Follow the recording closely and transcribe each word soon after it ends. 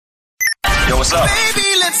Yo, what's up? Baby,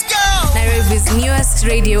 let's go. Nairobi's newest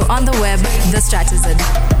radio on the web, The Stratizan.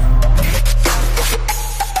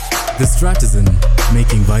 The Stratizan,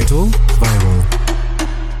 making vital viral.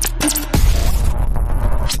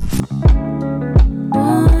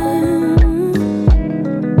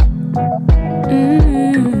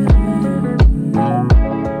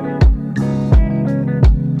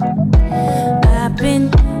 I've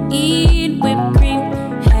been eating whipped cream,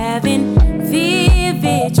 having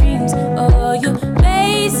vivid dreams. Oh, you're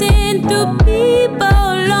pacing through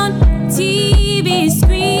people on TV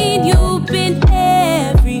screen. You've been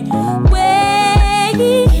everywhere.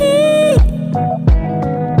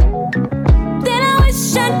 Then I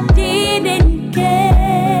wish I didn't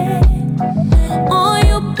care. Oh,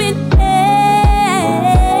 you've been everywhere.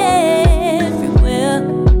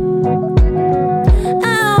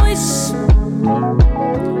 I wish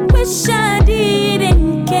I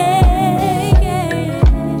didn't care.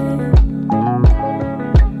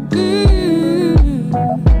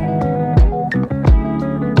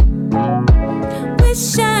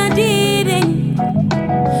 Wish I didn't.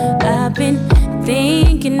 I've been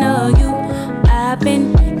thinking of you. I've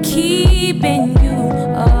been keeping you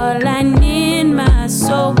all I need, my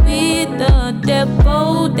soul with the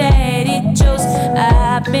devil that it chose.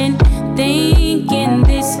 I've been thinking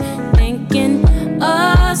this, thinking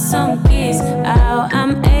of some kids, how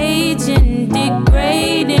I'm aging,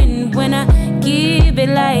 degrading when I give it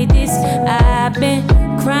like this. I've been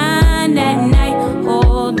crying at night,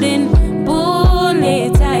 holding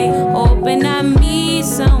bullet tight, hoping I meet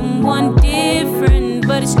someone different,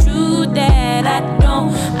 but it's true that I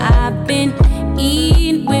don't. I've been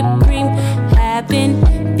eating whipped cream, having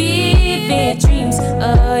vivid dreams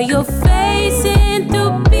of your face and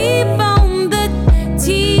through people on the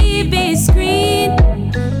TV screen.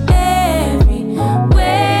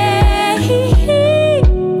 Everywhere.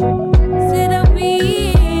 Said I'll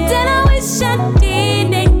be. Then I wish I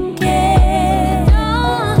didn't care.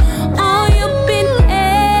 Oh, you've been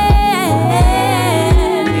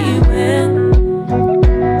everywhere.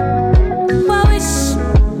 I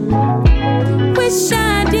wish I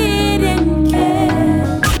didn't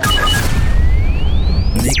care.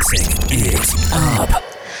 Mixing it up.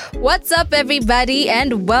 What's up, everybody,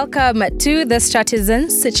 and welcome to the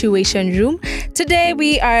Stratizan Situation Room. Today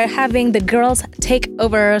we are having the girls take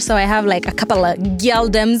over, so I have like a couple of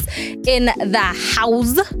girldoms in the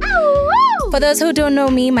house. For those who don't know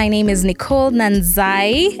me, my name is Nicole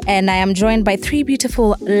Nanzai, and I am joined by three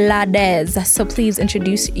beautiful ladies. So please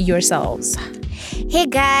introduce yourselves. Hey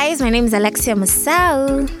guys, my name is Alexia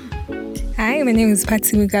Masau. Hi, my name is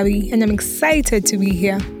Patsy Mugabe, and I'm excited to be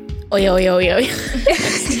here. Oyo.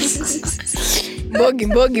 Mbogi.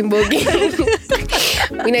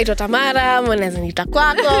 Mimi naitwa Tamara, mwanaweza niita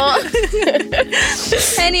kwako.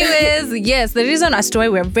 Anyways, yes, the reason as to why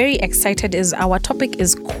we're very excited is our topic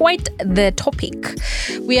is quite the topic.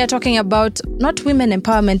 We are talking about not women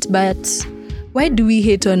empowerment, but why do we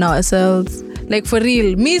hate on ourselves? Like, for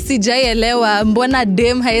real, mi sijaelewa mbona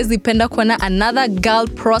dem haezi penda kuona another girl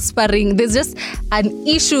prospering. There's just an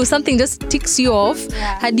issue, something just ticks you off.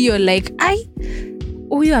 Hadi you're like,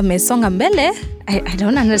 huyu amesonga mbele. I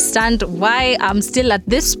don't understand why I'm still at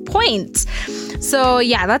this point. So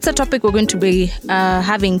yeah, that's a topic we're going to be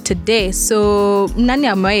having today. So nani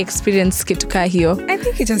amewahi experience kitu kaa hiyo? I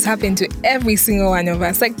think it has happened to every single one of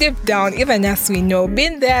us. Like deep down, even as we know,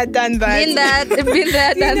 been there, done that. Been there,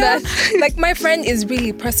 done that. Like my friend is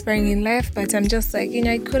really prospering in life, but I'm just like,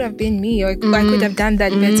 it could have been me, or I could have done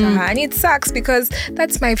that better. And it sucks because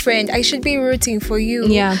that's my friend. I should be rooting for you.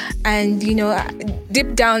 Yeah. And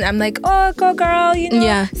deep down, I'm like, oh, go girl,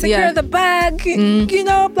 secure the bag,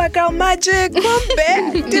 black girl magic.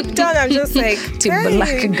 Deep down, I'm just like,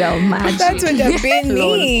 black girl magic. That would have been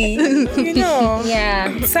me. Yeah.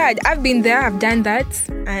 It's sad. I've been there, I've done that,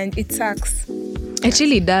 and it sucks. It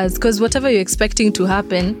really does, because whatever you're expecting to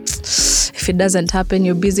happen, if it doesn't happen,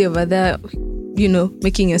 you're busy over there,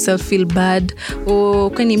 making yourself feel bad. Oh,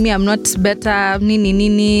 kwani me, I'm not better,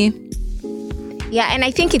 nini. Yeah, and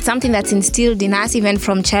I think it's something that's instilled in us even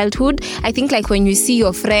from childhood. I think like when you see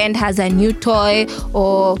your friend has a new toy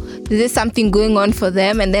or there's something going on for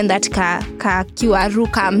them, and then that kiwaru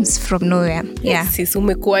comes from nowhere. Yeah. Sis,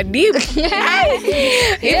 umekuwa deep.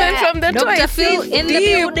 Even from the Dr. toy. Phil in the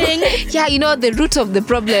building. Yeah, the root of the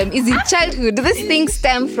problem is in childhood. These things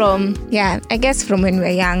stem from, I guess from when we're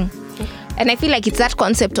young. And I feel like it's that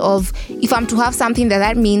concept of if I'm to have something,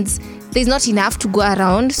 that means there's not enough to go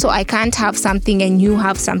around, so I can't have something and you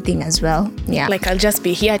have something as well. Yeah. Like I'll just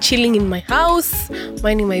be here chilling in my house,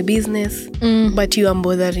 minding my business, but you, I'm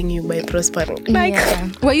bothering you by prospering. Like,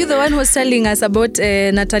 Were you the one who was telling us about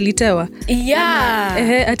Natalie Tewa?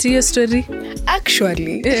 yeah. At your story?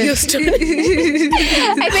 Actually, your story.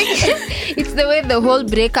 I think it's the way the whole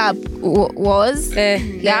breakup was.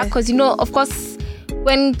 Yeah, because, of course,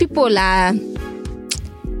 when people are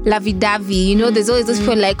lovey-dovey, there's always those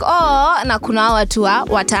people like, na kuna watu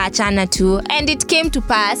wataachana tu. And it came to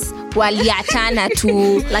pass, waliachana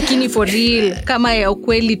tu. Lakini for real, kama ya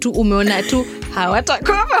ukweli tu umeona tu,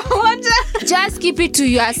 hawatakuwa pamoja. Just keep it to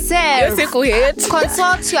yourself. Hate.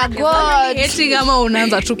 Consult your God. Hating ama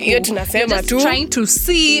unaanza tu Hiyo tunasema just tu. trying to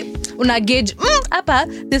see, una gauge, hapa,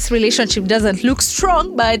 this relationship doesn't look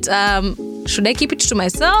strong, but should I keep it to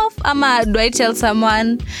myself? Ama do I tell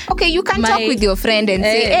someone? Okay, you can talk with your friend and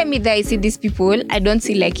say, hey, me there, I see these people. I don't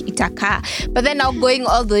see like itaka. But then now going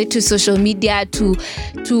all the way to social media to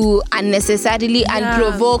unnecessarily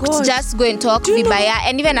unprovoked, just go and talk vibaya.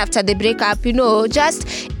 And even after the breakup,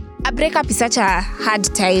 just a breakup is such a hard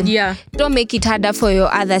time. Yeah. Don't make it harder for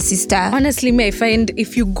your other sister. Honestly, I find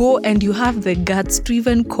if you go and you have the guts to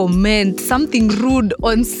even comment something rude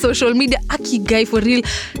on social media, aki guy, for real,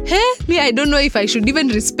 I don't know if I should even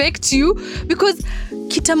respect you, because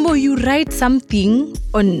kitambo you write something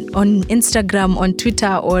on Instagram, on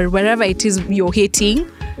Twitter, or wherever it is you're hating.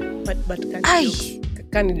 But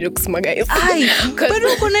can't jokes, my guys. But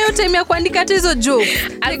uko na hiyo time ya kuandika hata hizo joke.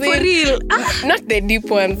 Like for real. Not the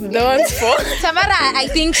deep ones, the ones for Tamara, I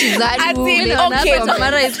think she's that okay,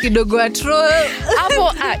 Tamara is kidogo a troll.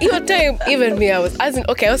 Your time, even me, I was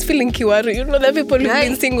feeling kiwaru. The people who've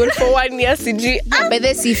been single for 1 year, CG. But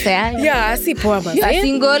they see fair. Yeah, si poa basi.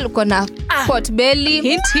 Single, uko na pot belly.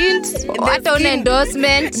 Hint. Hata una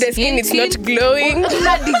endorsement. The skin is not glowing.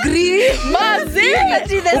 Una degree. Mazi.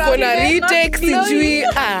 Uko na retake, CG.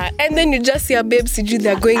 And then you just see a babe, CG,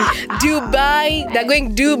 they're going Dubai, they're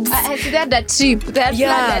going Dubs. I see that trip. They planned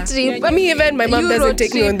that trip. Me, even my mom doesn't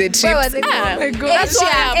take me on the trips. Where was it? Oh my God.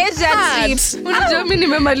 Asia trip. Unajua mimi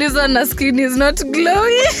nimemaliza na skin is not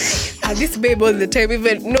glowing. This babe all the time,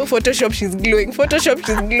 even no Photoshop, she's glowing. You're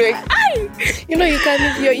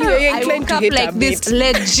inclined to hate like a this bit.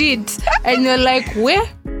 legit, and you're like, where?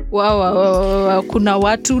 Wow. Kuna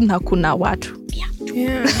watu na kuna watu. Yeah.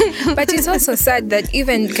 But it's also sad that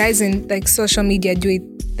even guys in like social media do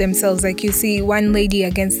it themselves. Like you see one lady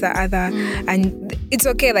against the other, and it's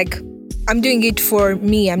okay. Like I'm doing it for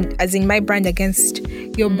me. I'm as in my brand against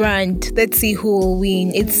your brand. Let's see who will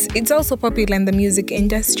win. It's also popular in the music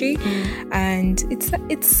industry, and it's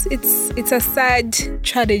a sad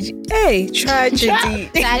tragedy. Hey, tragedy.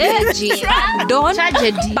 Tragedy. Pardon.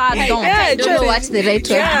 I don't know what's the right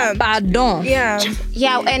word. Yeah. Pardon.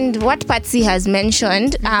 Yeah, and what Patsy has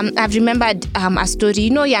mentioned, I've remembered a story.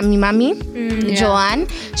 Yummy Mami, Joanne,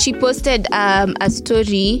 she posted a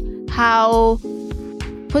story how,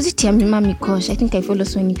 was it Yummy Mami? Gosh, I think I follow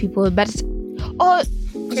so many people, but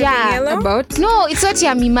About? No, it's not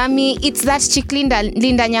Yummy Mami. It's that chick Linda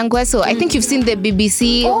Nyangweso. I think you've seen the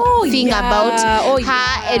BBC thing about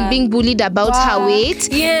her and being bullied about her weight, to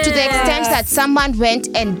the extent that someone went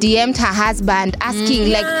and DM'd her husband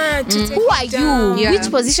asking who are you? Yeah. Which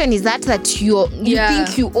position is that you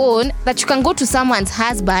think you own, that you can go to someone's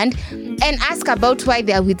husband and ask about why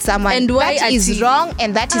they are with someone? And why that is wrong,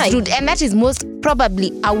 and that is rude, and that is most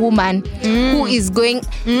probably a woman who is going,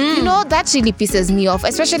 that really pisses me off,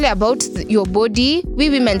 especially about your body. We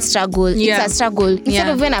women struggle. It's a struggle. Instead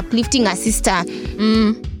of even uplifting a sister,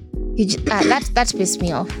 that pissed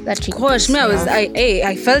me off. That really Gosh,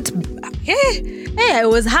 I felt, I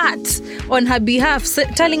was hurt on her behalf,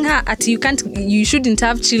 telling her that you shouldn't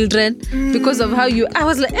have children because of how you. I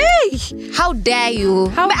was like, hey, how dare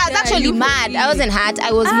you? I was actually mad. I wasn't hurt.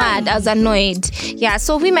 I was mad. I was annoyed. Yeah.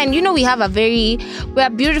 So women, we have we are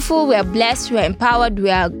beautiful, we are blessed, we are empowered, we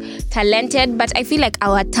are talented. But I feel like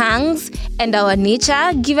our tongues and our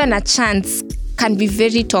nature, given a chance, can be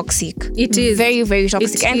very toxic. It is very, very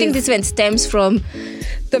toxic. I think this one stems from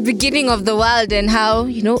the beginning of the world and how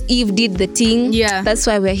Eve did the thing. Yeah, that's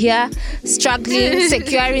why we're here, struggling,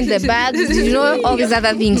 securing the bags. All these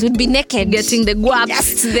other things. We'd be naked, getting the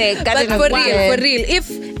guaps. But for real,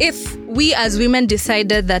 if we as women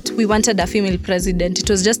decided that we wanted a female president, it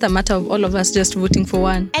was just a matter of all of us just voting for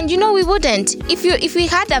one. And we wouldn't. If we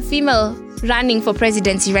had a female running for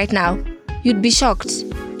presidency right now, you'd be shocked.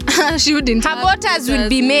 She wouldn't. Her voters would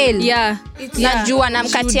be male. Yeah. Najua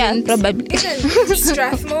namkatia probably. Even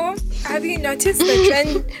Strathmore, have you noticed the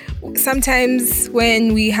trend sometimes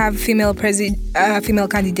when we have female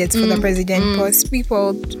candidates for the president post,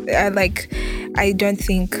 people are like, I don't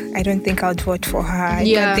think I'll vote for her. I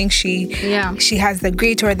don't think she has the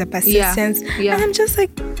grit or the persistence. Yeah. And I'm just like,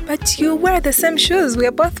 but you wear the same shoes. We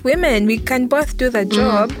are both women. We can both do the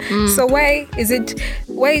job. So why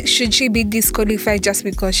should she be disqualified just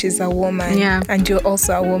because she's a woman? Yeah. And you're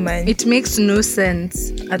also a woman. It makes no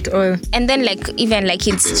sense at all. And then even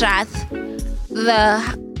in Strath,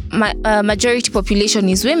 the majority population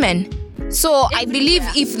is women. So I believe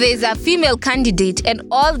if there's a female candidate and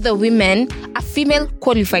all the women, a female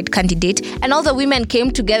qualified candidate, and all the women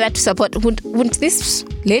came together to support, wouldn't this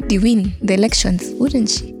lady win the elections? Wouldn't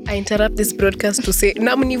she? I interrupt this broadcast to say,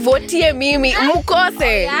 namnivotie mimi,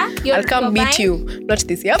 mukose. I'll come meet you. Not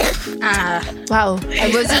this, yep. Wow.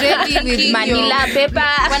 I was ready with Manila paper.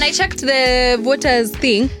 When I checked the voters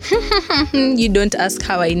thing, you don't ask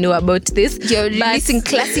how I know about this. You're releasing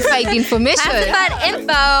classified information. Classified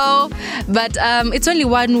info. But it's only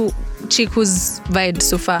one chick who's vied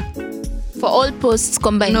so far. For all posts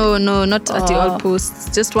combined? No, not at the all posts.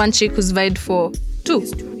 Just one chick who's vied for 2.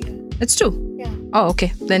 It's 2? Yeah. Oh,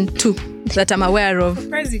 okay. Then 2 that I'm aware of.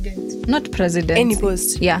 President. Not president. Any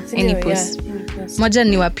post. Yeah, any post. Moja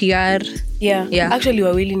ni wa PR. Yeah. Actually,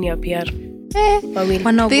 wawili ni wa PR.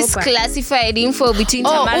 Wawili. This classified info between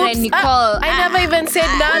Tamara and Nicole. I never even said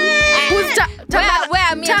none. Who's where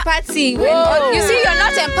are me and Patsy? You see, you're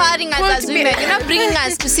not empowering us as women. You're not bringing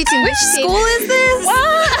us to sit in Which school is this?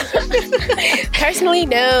 Personally,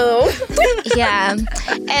 no. Yeah.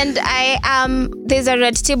 And there's a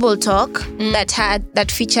Red Table talk that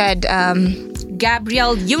featured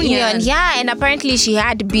Gabrielle Union. Yeah, and apparently she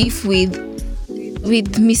had beef with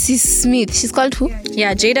Mrs. Smith. She's called who?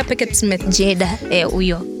 Yeah, Jada Pickett Smith. Jada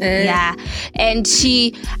Uyo. Yeah. And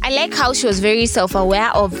I like how she was very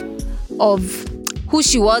self-aware of who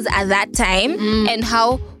she was at that time and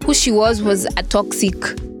how who she was a toxic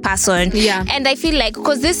person. Yeah. And I feel like,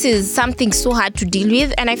 because this is something so hard to deal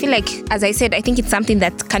with, and I feel like, as I said, I think it's something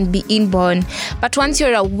that can be inborn. But once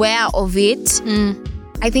you're aware of it,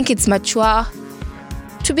 I think it's mature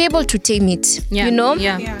to be able to tame it. Yeah. You know?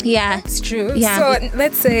 Yeah. That's true. Yeah. So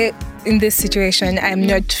let's say in this situation, I'm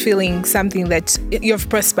not feeling something that you've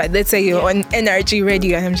prospered. Let's say you're on NRG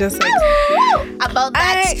radio and I'm just like, about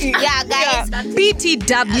that. Yeah, guys.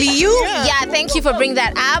 BTW. Yeah, thank you for bringing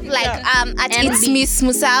that up. At It's Miss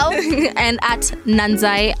Musau and at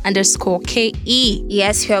Nanzai_KE.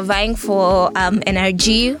 Yes, we are vying for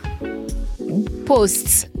NRG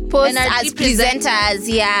posts NRG as presenters.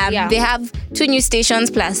 Yeah, they have 2 new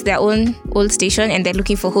stations plus their own old station, and they're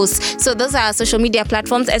looking for hosts. So those are social media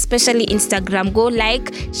platforms, especially Instagram. Go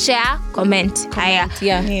like, share, comment. Carry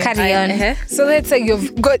on. So let's say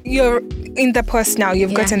you're in the post now.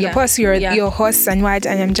 You've gotten the post. You're your host and what?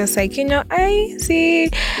 And I'm just like, I see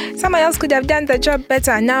someone else could have done the job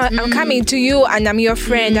better. Now I'm coming to you and I'm your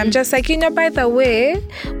friend. I'm just like, by the way,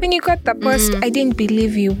 when you got the post, I didn't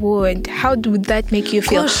believe you would. How would that make you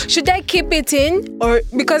feel? Should I keep it in, or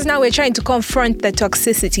because now we're trying to confront the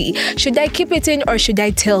toxicity? Should I keep it in or should I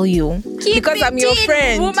tell you? Because I'm your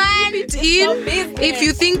friend. Woman, keep it in. If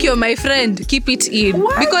you think you're my friend, keep it in.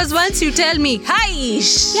 What? Because once you tell me, hi,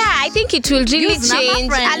 I think it will really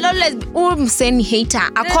change. I'll always send hater.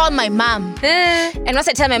 I'll call my mom, and once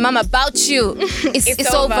I tell my mom about you,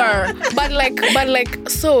 it's over. But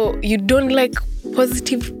so you don't like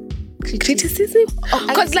positive criticism?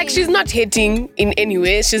 Because she's not hating in any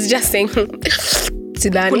way. She's just saying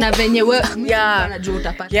kuna venye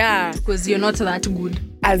yeah, because you're not that good.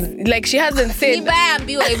 As she hasn't said. Let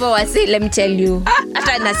me tell you.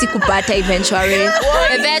 After nasikupata eventually.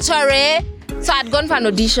 So I'd gone for an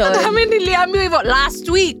audition. Last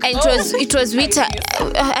week. And it was with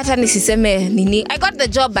hata nisiseme nini. I got the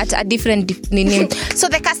job at a different nini. So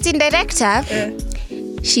the casting director,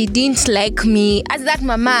 she didn't like me. As that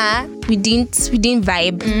mama, we didn't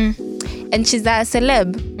vibe. And she's a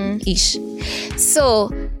celeb-ish. So,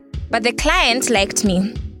 but the client liked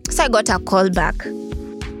me. So I got a call back.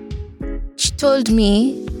 She told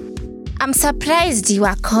me, I'm surprised you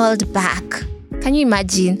were called back. Can you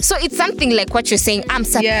imagine? So it's something like what you're saying. I'm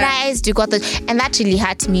surprised you got that. And that really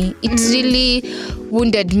hurt me. It really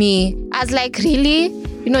wounded me. I was like, really?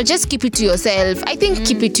 Just keep it to yourself. I think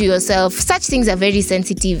keep it to yourself. Such things are very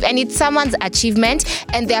sensitive. And it's someone's achievement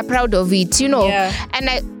and they're proud of it, And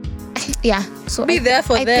so be there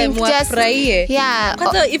for them.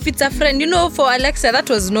 If it's a friend,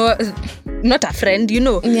 not a friend,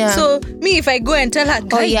 Yeah. So me, if I go and tell her,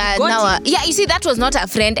 guy, You see, that was not a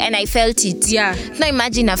friend, and I felt it. Yeah. Now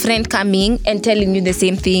imagine a friend coming and telling you the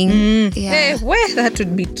same thing. Yeah. Where that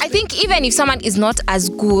would be. I think even if someone is not as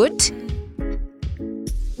good,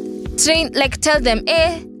 tell them,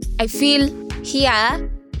 I feel here.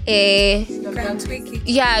 You can tweak it.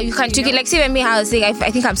 Yeah, you can tweak it. Like, see, when me, I was saying, I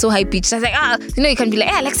think I'm so high pitched. I was like, you can be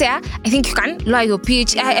like, Alexia, I think you can lower your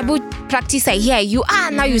pitch. I would practice. I hear you.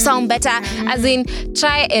 Now you sound better. As in,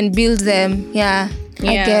 try and build them. Yeah.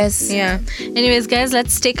 I guess. Yeah. Anyways, guys,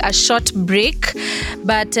 let's take a short break.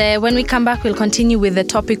 But when we come back, we'll continue with the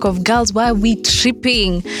topic of girls. Why are we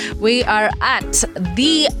tripping? We are at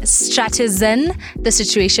the Stratizen, the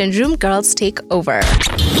Situation Room. Girls take over.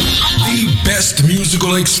 The best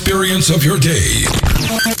musical experience of your day.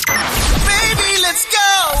 Baby, let's go!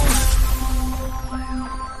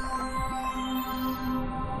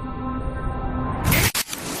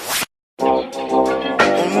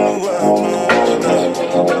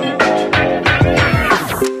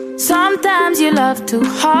 Sometimes you love too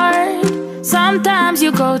hard, sometimes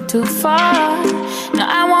you go too far. No,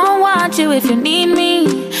 I won't want you if you need me.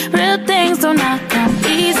 Real things do not come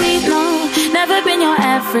easy, no. Never been your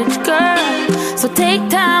average girl. So take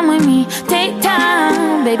time with me, take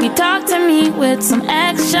time. Baby, talk to me with some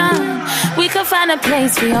action. We can find a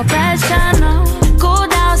place for your passion, no. Cool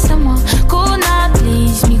down someone, cool now,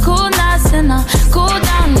 please me. Cool now, sinner, cool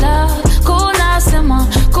down love. Cool now, someone,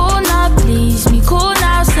 cool now, please me. Cool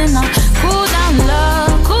now, sinner, cool down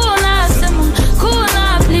love. Cool now, someone, cool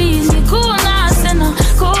now, please me. Cool now, sinner,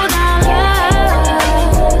 cool down love.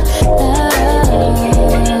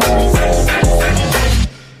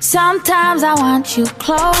 Sometimes I want you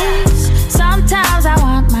close, sometimes I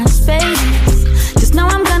want my space. Just know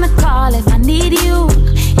I'm gonna call if I need you.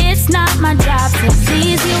 It's not my job to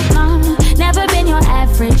please you, no. Never been your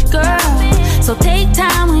average girl. So take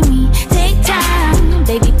time with me, take time.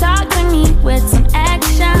 Baby, talk to me with some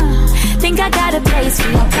action. Think I got a place for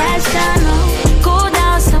your passion, no. Cool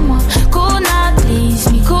down someone, cool now, please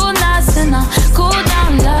me. Cool now, sinner, cool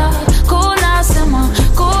down love. Cool now, someone,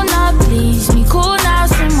 cool now, please me. Cool now,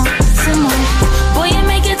 someone. Boy, you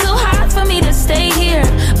make it too hard for me to stay here.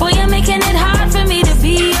 Boy, you're making it hard for me to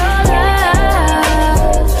be your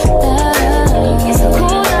love. So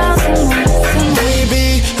cool down, someone.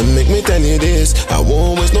 Baby, make me tell you this. I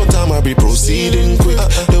won't waste no time, I'll be proceeding quick.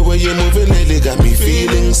 The way you're moving lately got me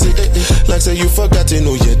feeling sick. Like say you forgot to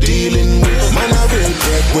know you're dealing with. Man, I will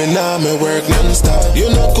break when I'm at work non-stop. You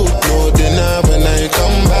not cook no dinner when I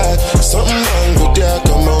come back. Something wrong with you,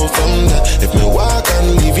 come out from that. If me walk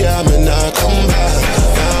and leave you, I may not come back.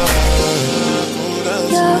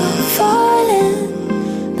 You're falling,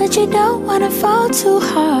 but you don't wanna fall too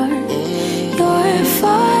hard. You're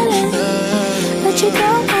falling, but you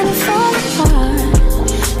don't wanna fall apart.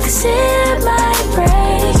 'Cause it might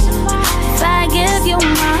break if I give you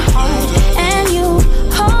my heart and you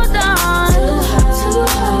hold on too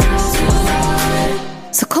hard.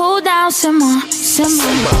 So cool down, someone.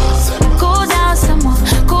 Cool down, someone.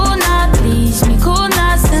 Cool now, please me. Cool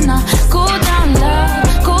now, sinner. Cool down,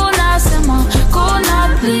 love. Cool now, someone. Cool now,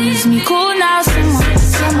 please me. Cool now, someone.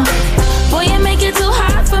 Boy, you make it too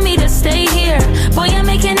hard for me to stay here. Boy, you're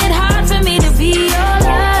making it hard for me to be your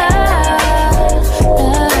love.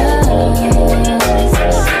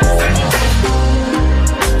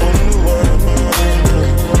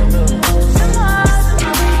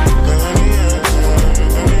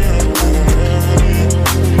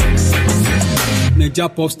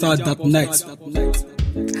 NigerPopstar.net.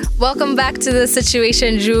 Welcome back to the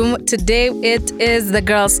Situation Room. Today it is the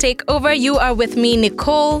Girls Takeover. You are with me,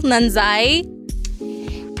 Nicole Nanzai.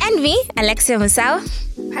 And me, Alexia Musau.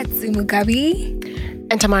 Patsy Mugabi.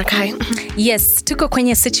 And Tamarkai. Yes, tuko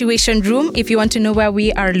kwenye Situation Room. If you want to know where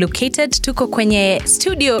we are located, tuko kwenye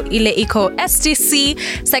studio ile iko STC,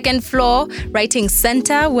 second floor, writing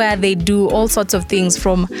center, where they do all sorts of things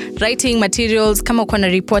from writing materials, kama uko na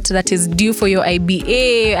report that is due for your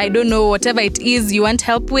IBA, I don't know, whatever it is you want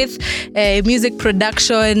help with, music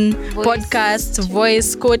production, podcast,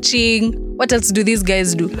 voice coaching. What else do these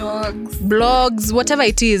guys do? Blogs, whatever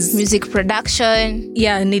it is. Music production.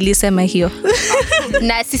 Yeah, nilisema hiyo.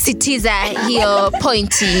 Nasisitiza hiyo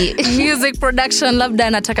pointi. Music production, labda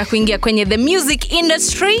anataka kuingia kwenye the music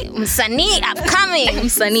industry. Msanii upcoming.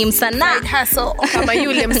 Msanii. Side hustle. Kama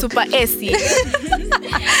yule msupa AC.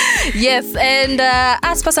 Yes, and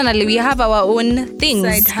us personally, we have our own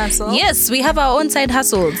things. Side hustle. Yes, we have our own side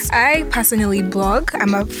hustles. I personally blog.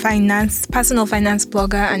 I'm a personal finance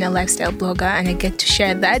blogger and a lifestyle blogger, and I get to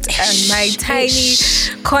share that on my tiny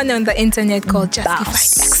corner on the internet called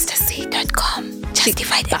justifiedecstasy.com.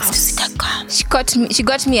 JustifiedEcstasy.com. She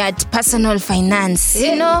got me at personal finance.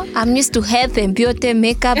 You know, I'm used to health and beauty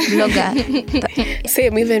makeup blogger.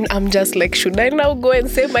 Same, even I'm just like, should I now go and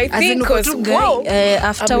say my thing? Because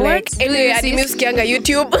afterwards, anyway, I didn't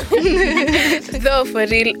YouTube. Though for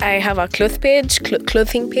real, I have a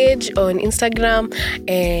clothing page on Instagram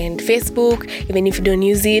and Facebook. Even if you don't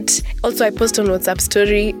use it, also I post on WhatsApp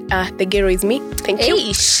story. The Gero is me. Thank you.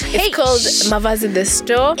 It's called Mavazi the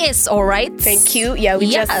Store. It's all right. Thank you. Yeah,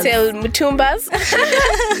 we just sell mutumbas.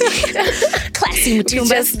 Classy mutumbas. We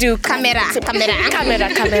just do camera.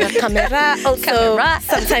 Also,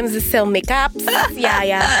 sometimes we sell makeups.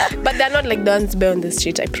 Yeah. But they're not like the ones bare on the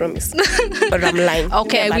street, I promise. But I'm lying.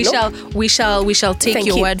 Okay, we shall take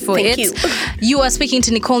your word for it. You are speaking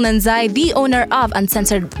to Nicole Nanzai, the owner of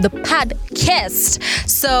Uncensored, the podcast.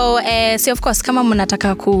 So of course, kama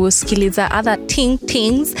mnataka kusikiliza other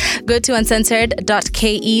things, go to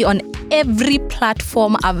uncensored.ke on every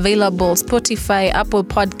platform available. Spotify, Apple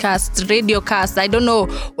Podcasts, Radiocast, I don't know,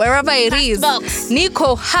 wherever it is.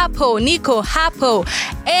 Nico Hapo.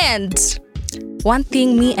 And one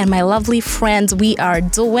thing me and my lovely friends we are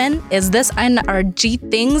doing is this NRG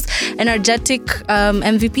things, energetic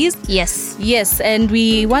MVPs. Yes, and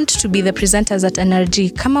we want to be the presenters at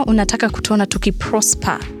NRG. Kama unataka kutuona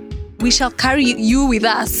tukiprosper, we shall carry you with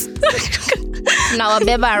us. Now,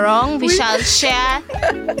 Beba wrong. We shall share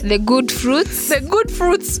the good fruits.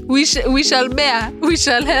 We shall bear. We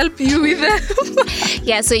shall help you with them.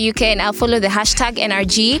 Yeah, so you can follow the hashtag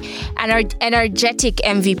NRG, energetic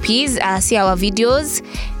MVPs. See our videos.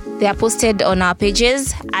 They are posted on our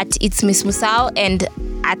pages at It's Miss Musao and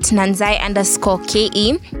at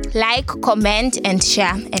Nanzai_KE. Like, comment, and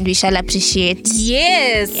share, and we shall appreciate.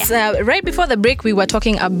 Yes. Yeah. Right before the break, we were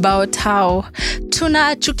talking about how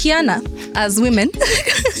tunachukiana as women.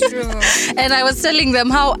 And I was telling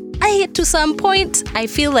them how to some point, I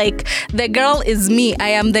feel like the girl is me. I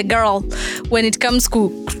am the girl when it comes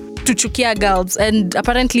to chukia girls. And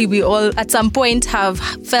apparently we all, at some point, have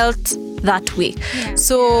felt that way. Yeah.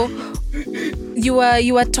 So you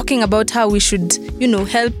were talking about how we should,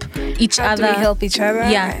 help each other. Do we help each other?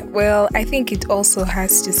 Yeah. Well, I think it also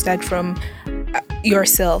has to start from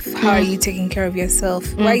yourself. How are you taking care of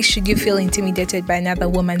yourself? Why should you feel intimidated by another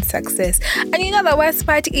woman's success? And the worst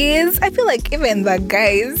part is, I feel like even the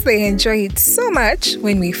guys, they enjoy it so much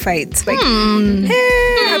when we fight. Like,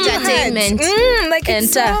 entertainment.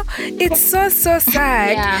 It's so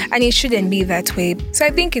sad. Yeah. And it shouldn't be that way. So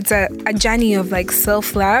I think it's a journey of like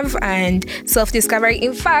self-love and self-discovery.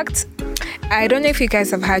 In fact, I don't know if you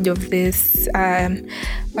guys have heard of this,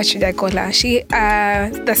 what should I call her?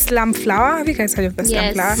 The Slum Flower. Have you guys heard of the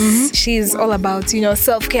Slum Flower? Mm-hmm. She's all about,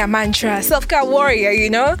 self-care mantra, self-care warrior,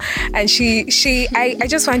 And I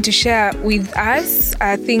just want to share with us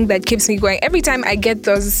a thing that keeps me going. Every time I get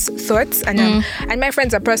those thoughts and my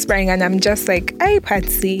friends are prospering and I'm just like, hey,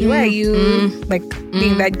 Patsy, why are you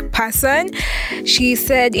being that person? She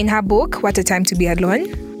said in her book, What a Time to Be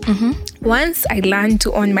Alone, once I learn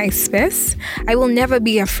to own my space, I will never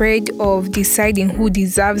be afraid of deciding who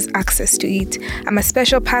deserves access to it. I'm a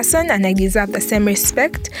special person and I deserve the same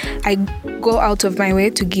respect I go out of my way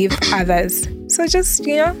to give others. So just,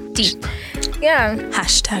 deep. Yeah.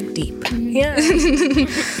 Hashtag deep. Yeah.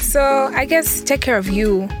 So I guess take care of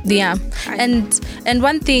you. Yeah. And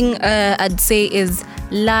one thing I'd say is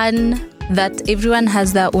learn that everyone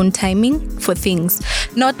has their own timing for things.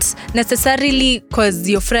 Not necessarily because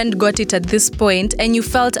your friend got it at this point and you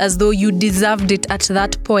felt as though you deserved it at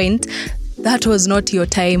that point. That was not your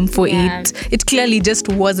time for it. It clearly just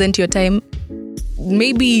wasn't your time.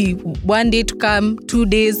 Maybe one day to come, 2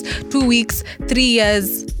 days, 2 weeks, 3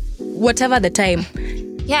 years, whatever the time.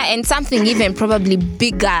 Yeah, and something even probably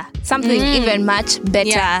bigger, something even much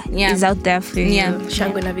better is out there for you. Yeah.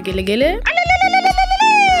 Shangwe na vigelegele.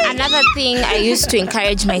 Another thing I used to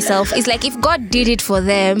encourage myself is like, if God did it for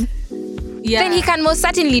them, then he can most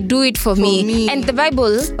certainly do it for me. And the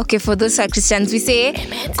Bible, okay, for those who are Christians, we say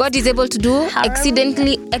God is able to do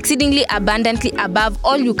exceedingly abundantly above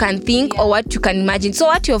all you can think or what you can imagine. So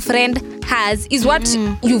what your friend has is what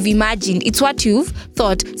you've imagined. It's what you've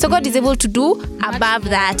thought. So God is able to do above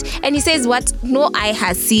that. And he says what no eye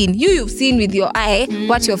has seen. You've seen with your eye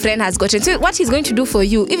what your friend has gotten. So what he's going to do for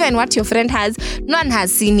you, even what your friend has, no one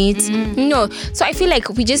has seen it. No. So I feel like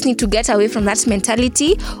we just need to get away from that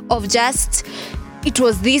mentality of just it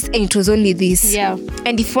was this and it was only this. Yeah.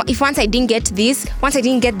 And if once I didn't get this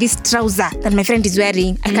trouser that my friend is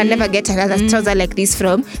wearing, I can never get another trouser like this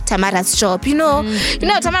from Tamara's shop. You know,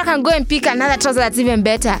 Tamara can go and pick another trouser that's even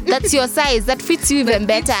better. That's your size. That fits you even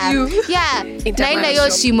better. Yeah. Na ina yo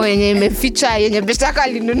shimo yenye imeficha yenye betaka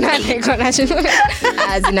alinunua na iko na shimo.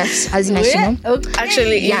 Hazina shimo.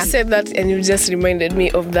 Actually, you said that and you just reminded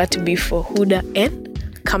me of that before Huda and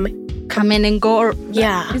Come in and go.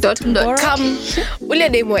 Yeah. Dot. Come. Ule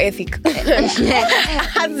demo ethic.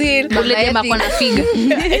 Azin. Ule dema kwa na figa.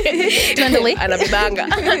 Tuendelee. Anabibanga.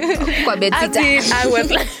 Kwa bedsita. I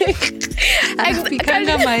was like,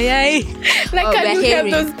 Kanga mayai. like, can you hear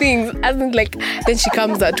those things? As in, like, then she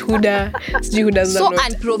comes at Huda. Huda's So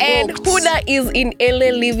unprovoked. And Huda is in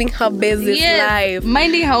LA living her best life.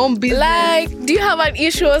 Minding her own business. Like, do you have an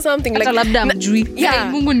issue or something? Like, Hata labda mjui.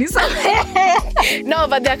 Yeah. Mungu ni sawa. No,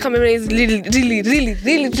 but their camera is really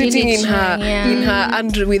treating in her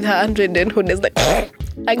with her 100, and Huda's like,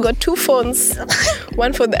 I got 2 phones,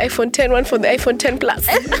 one for the iPhone 10, one for the iPhone 10 Plus.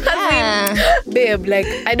 Babe, like,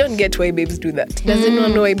 I don't get why babes do that. Does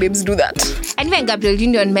anyone know why babes do that? And even Gabriel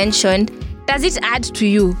Union mentioned, does it add to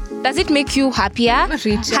you? Does it make you happier?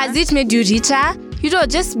 Richer. Has it made you richer?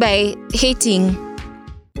 Just by hating,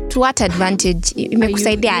 to what advantage?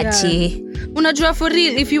 Imekusaidia aje? Unajua, for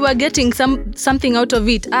real, if you are getting something out of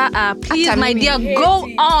it, please, Hata my mimi. dear, go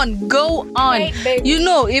on. You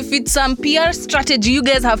know, if it's some PR strategy you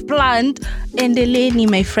guys have planned, endeleeni,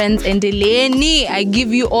 my friends, endeleeni. I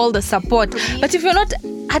give you all the support. But if you're not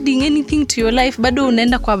adding anything to your life, bado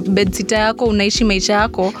unaenda kwa bedsita yako, unaishi maisha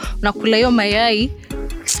yako, unakula hiyo mayai,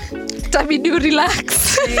 tabidi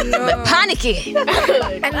relax. Panicky.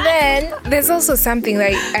 And then there's also something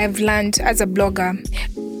like I've learned as a blogger.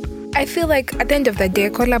 I feel like at the end of the day,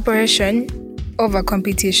 collaboration over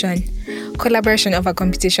competition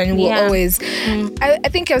will always. I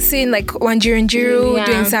think you're seeing like Wanjiru Njiru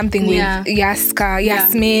doing something with Yaska,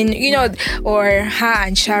 Yasmin, or her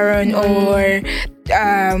and Sharon, or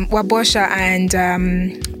Wabosha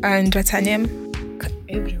and what's her name?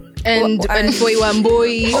 Everyone. And Boy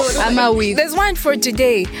Wamboi, ama with. There's one for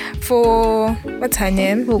today for what's her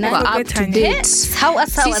name? Up to date.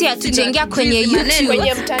 Sisi hatujaingia kwenye YouTube.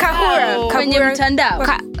 Kwenye mtandao.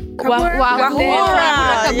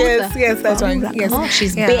 Wahura. Yes, that one. Yes. Oh,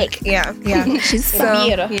 she's big. Yeah. She's So,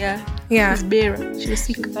 Yeah. yeah. She's Bera. She was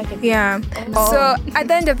sick. Yeah. So at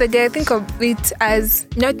the end of the day, I think of it as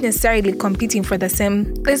not necessarily competing for the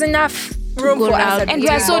same. There's enough room Go for us. round. at And the we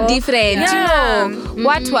are so table. different. Yeah.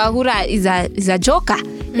 What Wahura is a joker.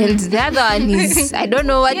 And the other one is, I don't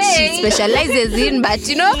know what she specializes in, but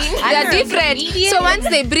they are different. So once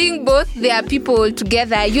they bring both their people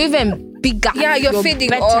together, you even bigger. Yeah, you're feeding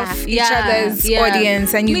better. off each other's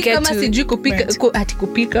audience, and you Mi get kama to. sijui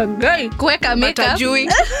kupika girl, kuweka makeup. Ajui.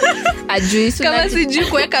 Kama sijui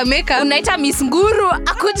kuweka makeup, Unaita Miss Nguru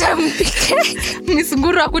akuja mpike. Miss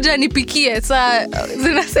Nguru akuja nipikie. Saa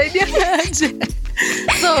zinasaidia aje.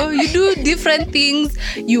 So you do different things,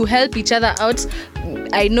 you help each other out.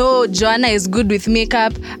 I know Joanna is good with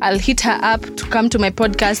makeup. I'll hit her up to come to my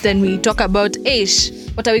podcast and we talk about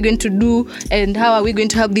what are we going to do and how are we going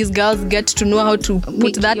to help these girls get to know how to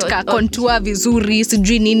put that contour vizuri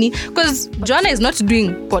sijui nini, because Joanna is not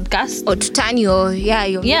doing podcasts Or to turn your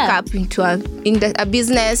makeup into a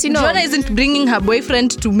business, Joanna isn't bringing her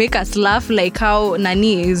boyfriend to make us laugh like how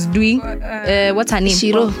Nani is doing. What's her name?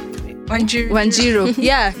 Shiro. Wanjiru.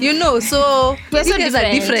 Yeah, so We're you so guys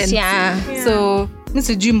are different. Yeah. So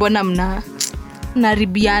sijui mbona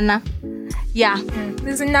mnaribiana. Yeah.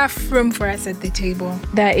 There's enough room for us at the table.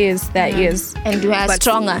 There is. And we are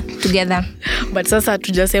stronger together. But sasa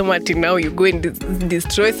tujasema ati now you go and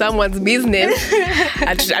destroy someone's business.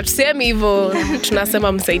 Atusemi hivyo,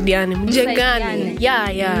 tunasema msaidiane, mjengane.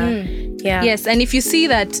 Yeah. Yes, and if you see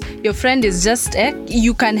that your friend is just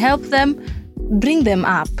you can help them, bring them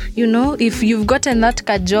up. If you've gotten that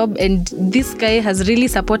job and this guy has really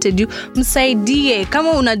supported you, msaidie.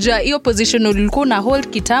 Kama unajua hiyo position ulikuwa na hold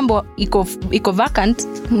kitambo iko vacant,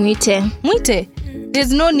 mwite.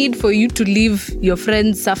 There's no need for you to leave your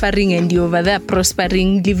friends suffering and you over there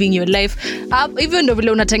prospering, living your life. Even though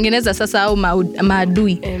vile unatengeneza sasa au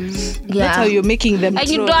maadui. That's how you're making them. And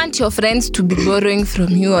you don't want your friends to be borrowing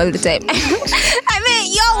from you all the time. I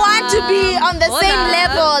mean, you want to be on the same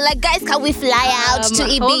level. Like, guys, can we fly out to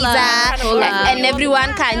Ibiza? And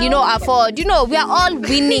everyone can, afford. We are all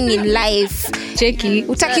winning in life. Cheki.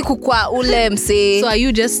 Utaki kukua ule mse. So are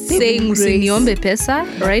you just saying usiniombe pesa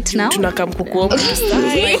right now? Tunakam kukuomba.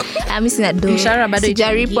 Mimi sina do. Mshahara bado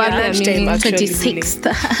sijaribu hata mimi.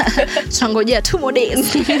 26th. Tutangojea 2 more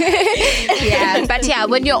days. Yeah, but yeah,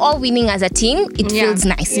 when you're all winning as a team, it feels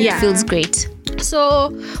nice. It feels great. So,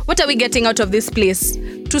 what are we getting out of this place?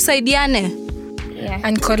 Tusaidiane. Yeah.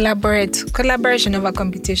 And collaborate. Collaboration over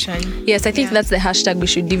competition. Yes, I think that's the hashtag we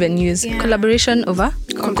should even use. Yeah. Collaboration over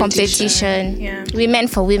Competition. Yeah. Women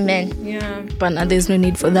for women. Yeah. but there's no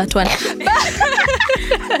need for that one.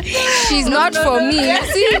 She's not for me. You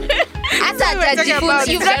see? As a judge,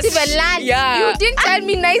 you've not even learned. Yeah. You didn't tell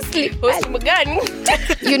me nicely.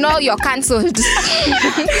 You know you're cancelled.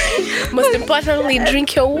 Most importantly,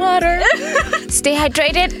 drink your water. Stay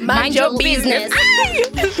hydrated. Mind your business.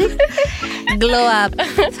 Glow up.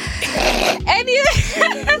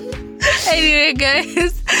 Anyway,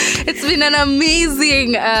 guys, it's been an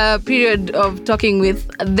amazing period of talking with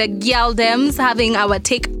the Gyaldems, having our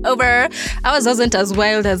takeover. Ours wasn't as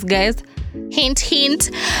wild as guys. Hint, hint.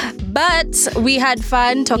 But we had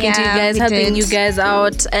fun talking to you guys, helping you guys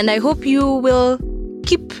out. And I hope you will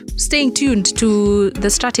keep staying tuned to the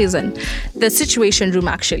Stratizan, the Situation Room,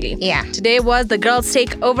 actually. Yeah. Today was the Girls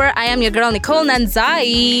Takeover. I am your girl, Nicole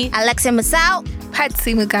Nanzai. Alexia Masao.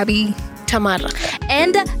 Patsy Mugabe. Tamara.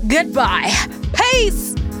 And goodbye.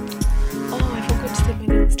 Peace. Oh, I forgot to say my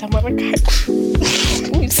name is Tamara.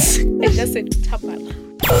 Oops. I just said Tamara.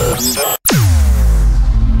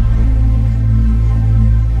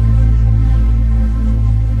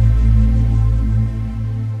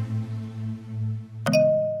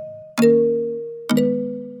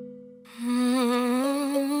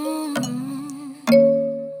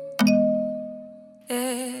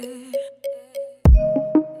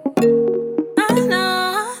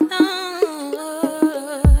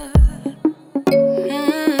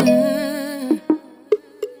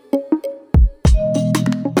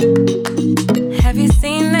 Have you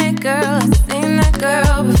seen that girl? I've seen that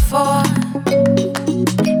girl before.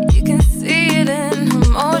 You can see it in her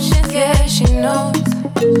motions, yeah, she knows.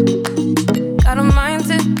 Got her mind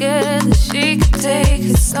together, she can take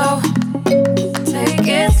it slow. Take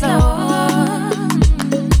it slow.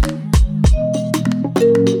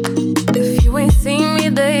 If you ain't seen me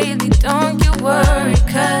lately, don't you worry,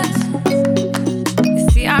 'cause you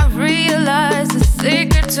see, I realized the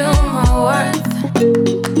secret to my worth.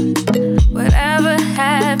 Whatever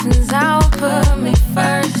happens, I'll put me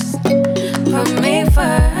first. Put me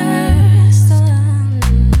first.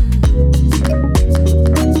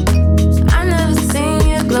 I never seen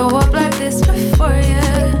you glow up like this before,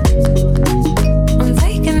 yeah. I'm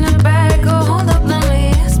taking it back, oh hold up, let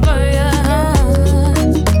me explore, yeah.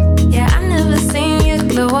 Yeah, I never seen you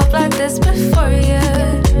glow up like this before,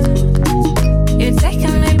 yeah. You're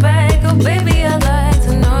taking me back, oh baby, I'd like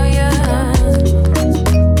to know you.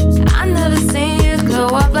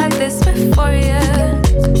 Up like this before, yeah.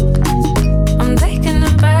 I'm taking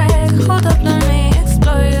it back. Hold up, let me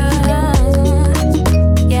explore, yeah.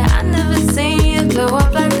 Yeah, I never seen you glow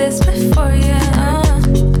up like this before, yeah.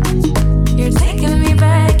 You're taking me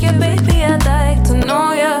back, yeah, baby, I'd like to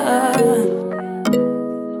know, yeah.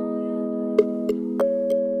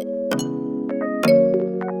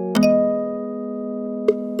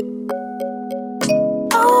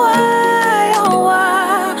 Oh,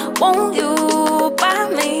 why won't you buy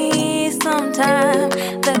me sometime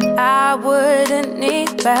that I wouldn't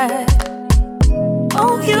need back?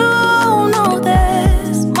 Oh, you know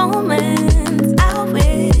there's moments I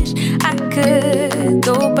wish I could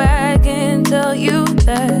go back and tell you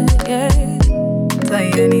that, yeah. Tell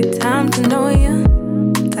you I need time to know you.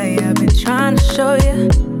 Tell you I've been trying to show you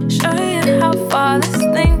how far this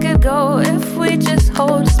thing could go if we just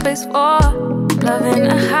hold space for love in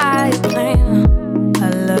a higher plane. I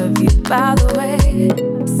love you, by the way.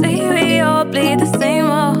 See, we all bleed the same,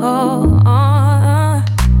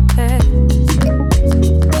 hey.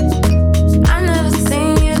 I never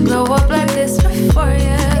seen you glow up like this before,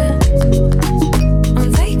 yeah.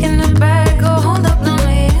 I'm taking it back, oh hold up, let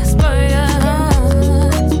me explore, yeah.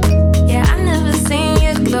 Yeah, I never seen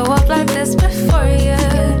you glow up like this before,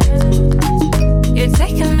 yeah. You're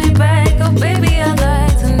taking me back, oh baby, I'd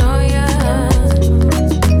like to know, yeah.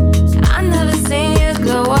 I never seen you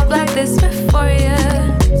glow up like this before,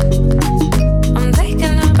 yeah. I'm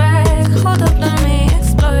taking it back, hold up, let me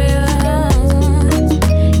explore, yeah.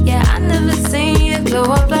 Yeah, I never seen you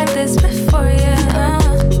glow up like this before, yeah.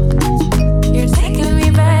 You're taking me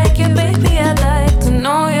back, yeah, baby, I'd like to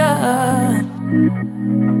know, yeah.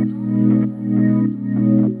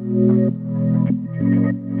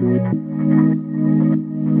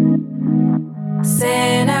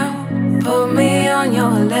 Say now, put me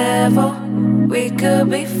level. We could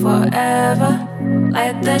be forever.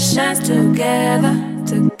 Light the shines together,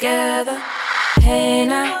 together. Hey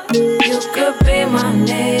now, you could be my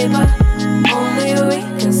neighbor. Only we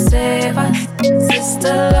can save us.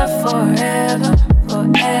 Sister love forever,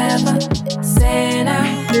 forever. Say now,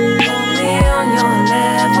 put me on your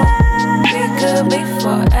level. We could be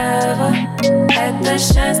forever. Light the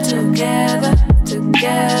shines together,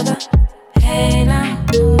 together. Hey now,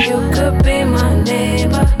 you could be my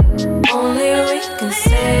neighbor. Only we can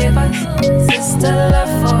save us. Sister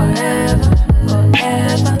love forever,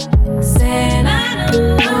 forever. Say now,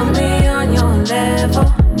 put me on your level.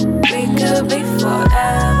 We could be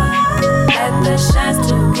forever. Let the shines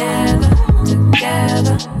together,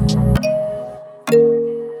 together.